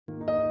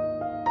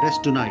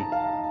Rest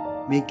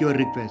tonight. Make your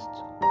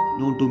requests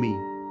known to me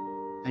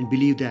and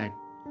believe that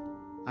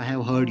I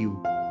have heard you.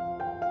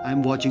 I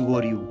am watching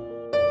over you.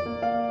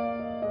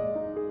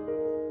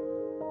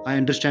 I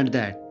understand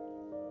that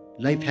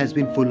life has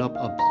been full of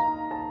ups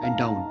and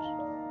downs.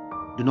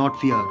 Do not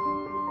fear,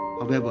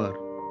 however,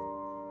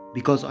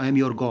 because I am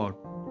your God.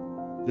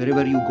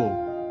 Wherever you go,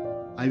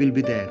 I will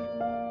be there.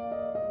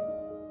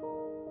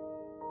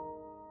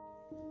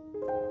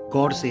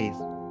 God says,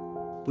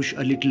 push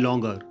a little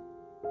longer.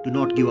 Do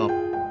not give up.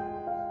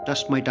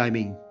 Trust my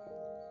timing.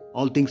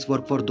 All things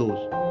work for those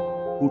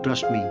who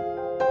trust me.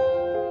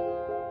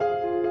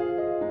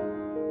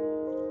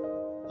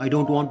 I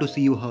don't want to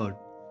see you hurt.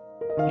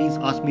 Please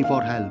ask me for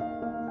help.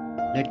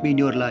 Let me in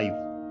your life.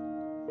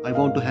 I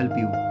want to help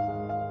you.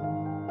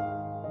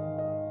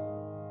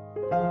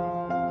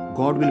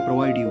 God will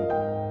provide you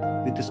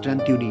with the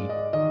strength you need,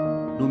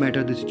 no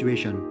matter the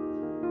situation.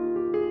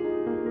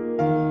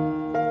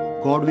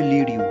 God will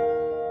lead you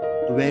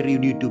to where you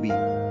need to be.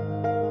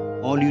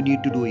 All you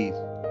need to do is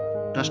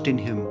trust in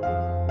Him.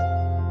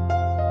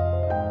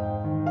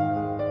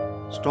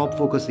 Stop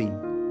focusing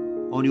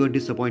on your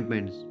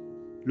disappointments.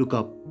 Look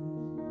up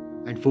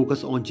and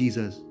focus on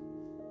Jesus.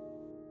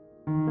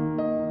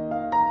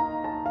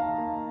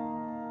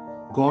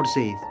 God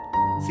says,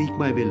 seek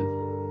my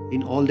will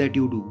in all that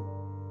you do,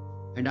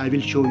 and I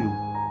will show you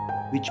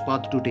which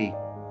path to take.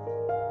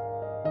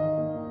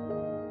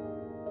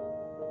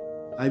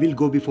 I will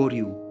go before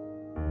you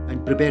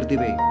and prepare the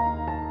way.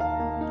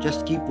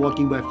 Just keep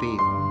walking by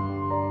faith.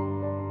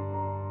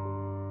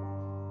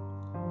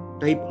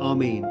 Type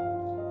Amen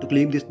to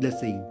claim this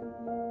blessing.